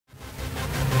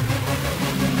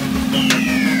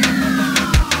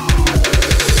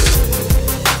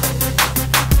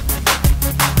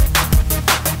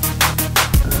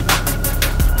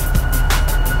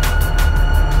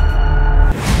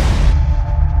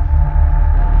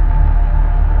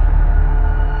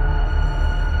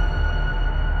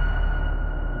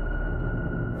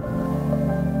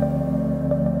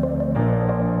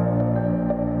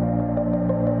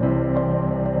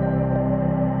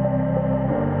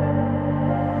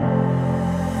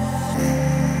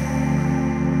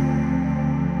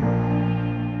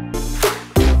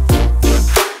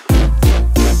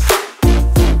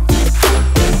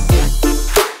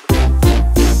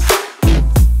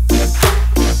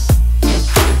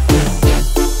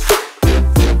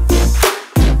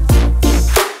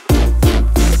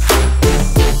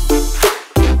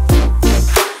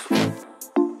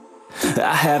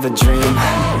I have a dream,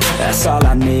 that's all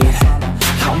I need.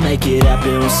 I'll make it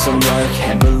happen with some work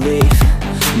and belief.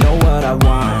 Know what I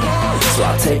want, so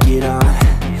I'll take it on.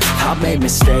 I've made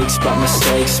mistakes, but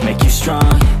mistakes make you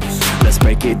strong. Let's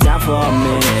break it down for a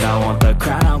minute. I want the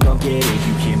crown, I'm gon' get it.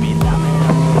 You hear me loud, man,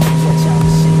 I'm gonna catch out the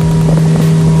shit.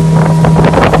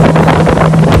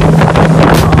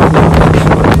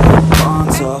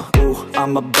 Ooh,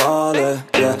 I'm a baller,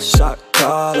 yeah, shot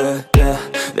caller, yeah.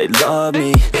 They love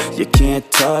me, you can't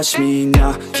touch me,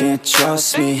 nah, can't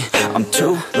trust me. I'm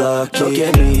too lucky. Look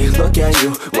at me, look at you,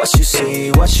 what you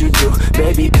see, what you do.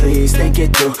 Baby, please, think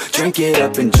it through. Drink it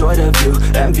up, enjoy the view.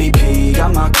 MVP,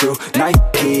 got my crew,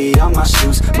 Nike on my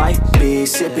shoes. Might be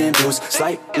sipping booze,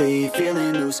 slightly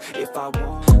feeling loose if I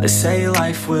want. They say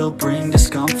life will bring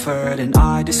discomfort, and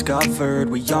I discovered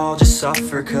we all just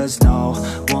suffer, cause no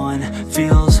one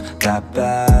feels that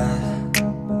bad.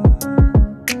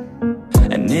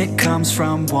 And it comes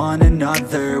from one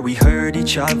another. We hurt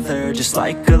each other just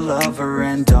like a lover,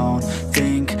 and don't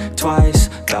think twice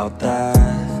about that.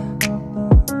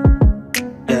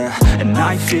 Yeah, and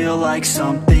I feel like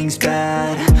something's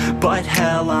bad, but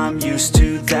hell, I'm used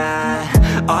to that.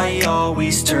 I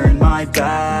always turn my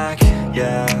back,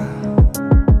 yeah.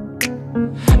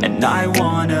 And I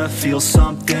wanna feel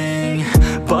something,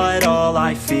 but all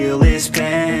I feel is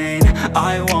pain.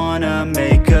 I wanna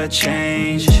make a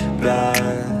change, but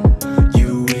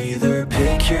you either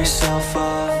pick yourself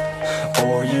up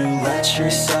or you let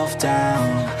yourself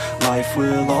down. Life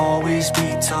will always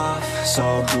be tough,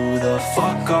 so who the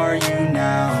fuck are you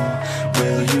now?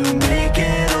 Will you make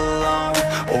it alone,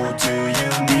 or do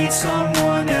you need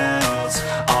someone else?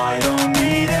 I don't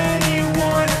need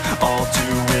anyone, I'll do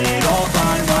it all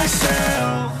by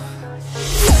myself.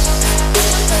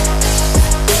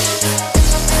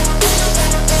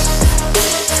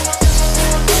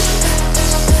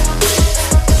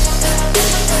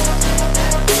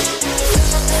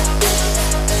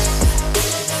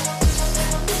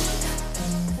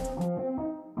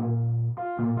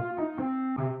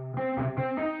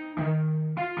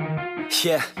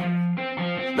 Yeah,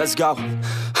 let's go.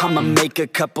 I'ma make a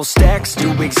couple stacks,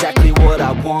 do exactly what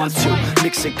I want to.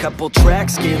 Mix a couple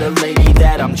tracks, get a lady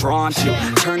that I'm drawn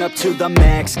to. Turn up to the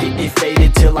max, get me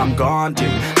faded till I'm gone, dude.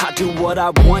 I do what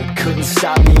I want, couldn't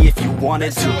stop me if you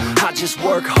wanted to. I just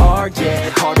work hard,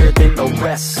 yeah, harder than the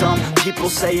rest. Some people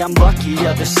say I'm lucky,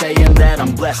 others saying that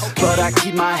I'm blessed. But I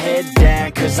keep my head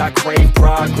down, cause I crave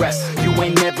progress. You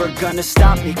ain't never gonna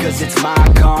stop me, cause it's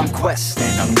my conquest.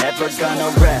 And I'm never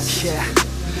gonna rest, yeah.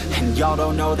 And y'all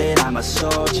don't know that I'm a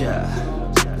soldier.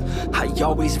 I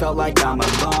always felt like I'm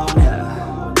alone,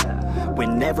 yeah.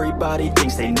 When everybody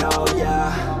thinks they know,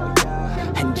 yeah.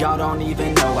 And y'all don't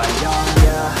even know I own,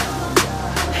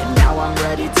 yeah. And now I'm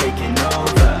ready taking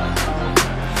over,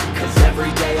 cause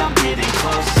every day I'm getting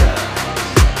closer.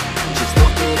 Just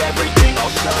look at everything I'll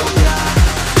show ya.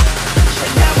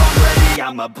 And now I'm ready,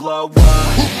 I'ma blow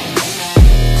up.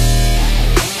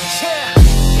 Yeah.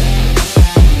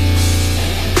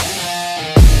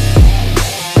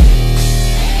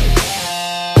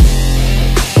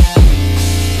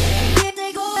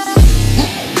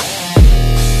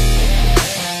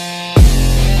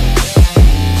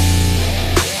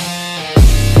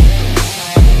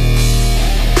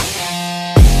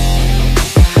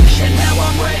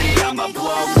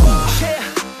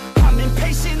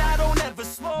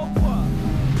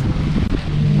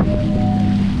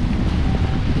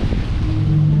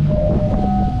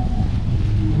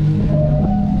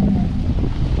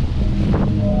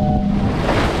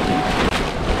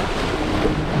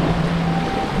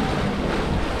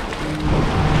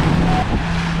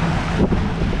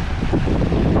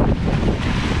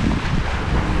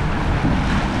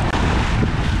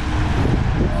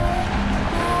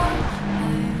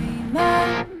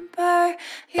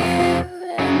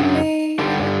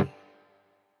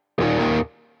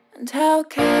 and how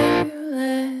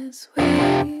careless we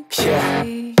could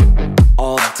be.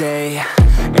 All day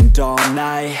and all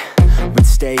night, we'd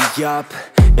stay up,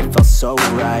 it felt so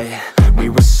right. We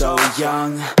were so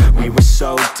young, we were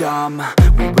so dumb.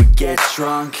 We would get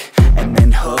drunk and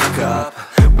then hook up.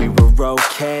 We were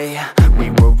okay, we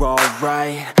were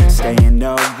alright, staying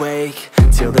awake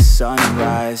till the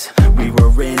sunrise. We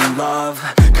were in love,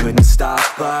 couldn't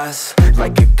stop us.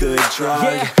 Like a good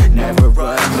drug, never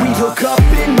enough. We'd hook up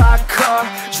in my car,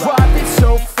 driving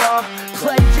so far,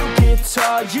 play your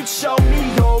guitar, you'd show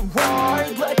me your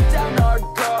art. Let down our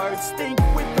guards, think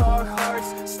with our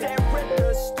hearts, stare at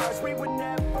the stars, we were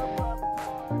never apart.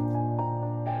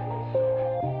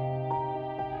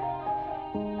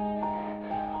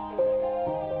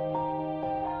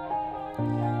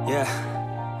 Yeah.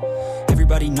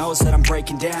 Everybody knows that I'm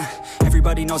breaking down.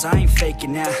 Everybody knows I ain't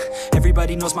faking now.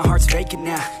 Everybody knows my heart's vacant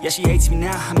now. Yeah, she hates me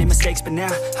now, I made mistakes, but now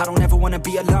I don't ever wanna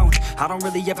be alone. I don't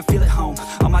really ever feel at home.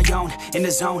 On my own, in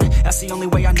the zone, that's the only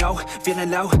way I know. Feeling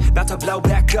low, about to blow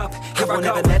back up. I won't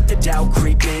ever let the doubt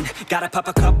creep in. Gotta pop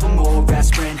a couple more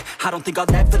aspirin. I don't think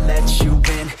I'll ever let you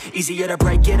in. Easier to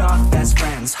break it off best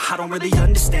friends. I don't really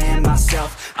understand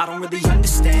myself. I don't really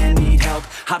understand, need help.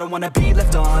 I don't wanna be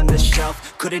left on the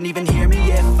shelf. Couldn't even hear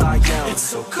me if I yelled. It's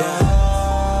so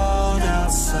cold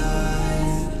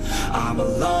outside, I'm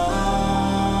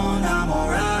alone, I'm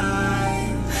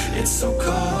alright. It's so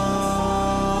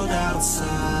cold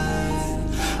outside,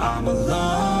 I'm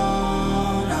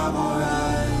alone, I'm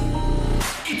alright.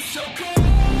 It's so cold.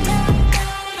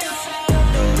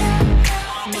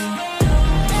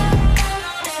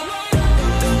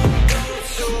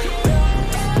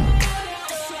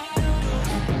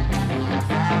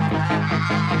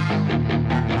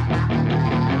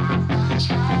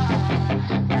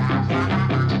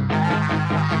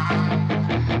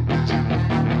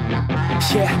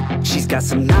 Yeah, she's got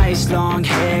some nice long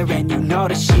hair, and you know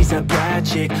that she's a bad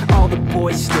chick. All the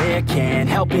boys stare, can't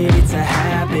help it, it's a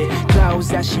habit. Clothes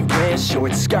that she wears,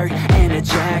 short skirt and a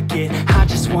jacket. I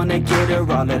just wanna get her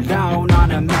all alone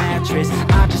on a mattress.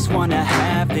 I just wanna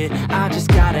have it, I just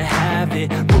gotta have it.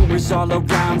 Rumors all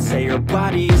around say her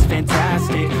body is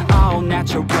fantastic. All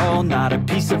natural, not a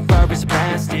piece of fur is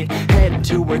plastic. Head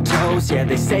to her toes, yeah,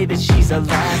 they say that she's a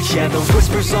latch. Yeah, the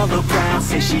whispers all around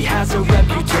say she has a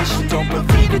reputation. Don't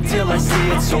believe it till I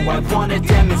see it, so I want a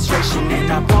demonstration.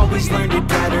 And I've always learned it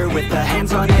better with a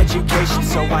hands-on education.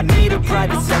 So I need a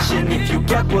private session, if you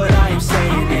get what I am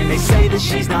saying. And they say that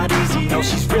she's not easy, no,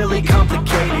 she's really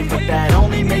complicated. But that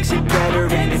only makes it better,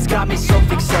 and it's got me so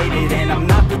fixated. And I'm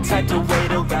not the type to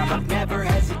wait around, I've never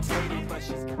hesitated, but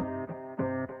she's got...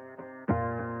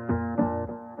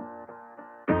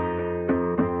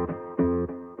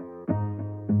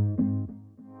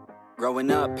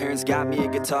 Growing up, parents got me a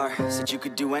guitar. Said you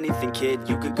could do anything, kid,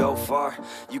 you could go far.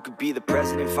 You could be the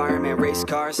president, fireman, race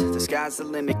cars. The sky's the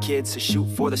limit, kid, so shoot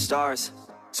for the stars.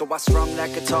 So I strummed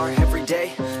that guitar every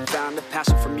day. Found a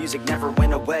passion for music, never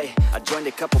went away. I joined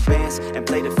a couple bands and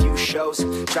played a few shows.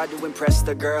 Tried to impress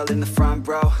the girl in the front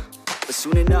row. But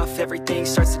soon enough, everything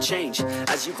starts to change.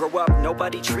 As you grow up,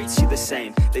 nobody treats you the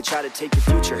same. They try to take your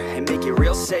future and make it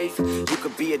real safe. You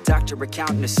could be a doctor,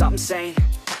 accountant, or something sane.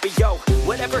 But yo,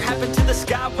 whatever happened to the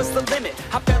sky was the limit.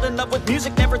 I fell in love with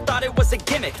music, never thought it was a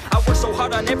gimmick. I worked so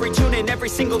hard on every tune and every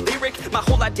single lyric. My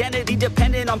whole identity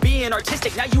depended on being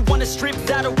artistic. Now you wanna strip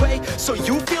that away, so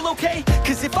you feel okay?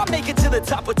 Cause if I make it to the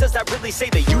top, what does that really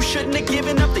say? That you shouldn't have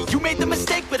given up, that you made the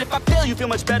mistake? But if I fail, you feel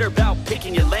much better about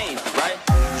picking your lane, right?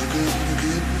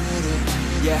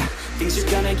 Yeah, things are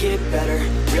gonna get better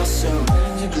real soon.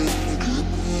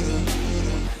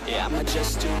 Yeah, I'ma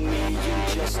just do me, you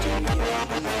just do you.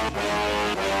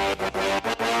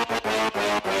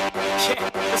 Yeah,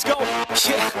 let's go.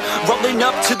 Yeah, rolling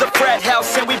up to the frat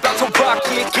house and we about to rock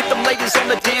it. Get them ladies on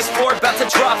the dance floor, about to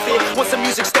drop it. Once the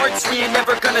music starts, we ain't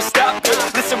never gonna stop it.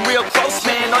 Listen real close,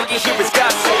 man, all you hear is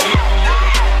gossip.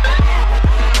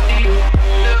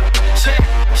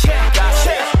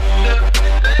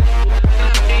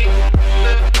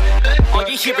 All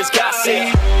you hear is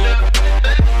gossip.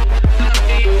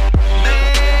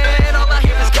 Man, all I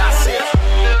hear is gossip.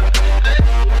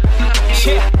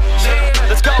 Yeah,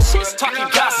 let's go. Talking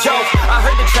gossip. Yo, I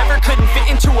heard that Trevor couldn't fit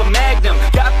into a Magnum.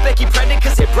 Got Becky pregnant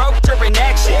cause it broke during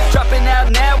action. Dropping out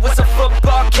now was a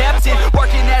football captain.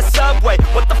 Working at Subway,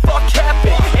 what the fuck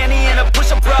happened? Annie and a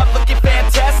push-up bra looking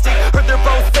fantastic. Heard they're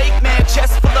both fake, man,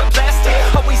 chest full of plastic.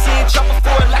 Always in trouble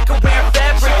for a lack of wearing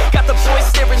fabric. Got the boys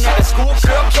staring at a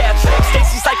schoolgirl caption.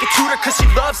 Stacy's like a tutor cause she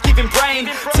loves giving brain.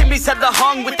 Timmy's had the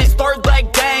hung with his third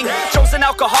leg bang. Joe's an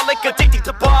alcoholic addicted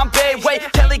to Bombay. Wait,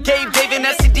 Kelly gave Dave an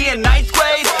STD in 9th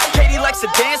grade. Katie likes to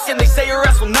dance and they say her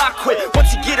ass will not quit.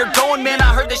 Once you get her going, man,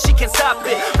 I heard that she can't stop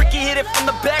it. Ricky hit it from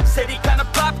the back, said he kinda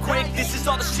pop quick. This is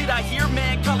all the shit I hear,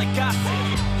 man, call it gossip.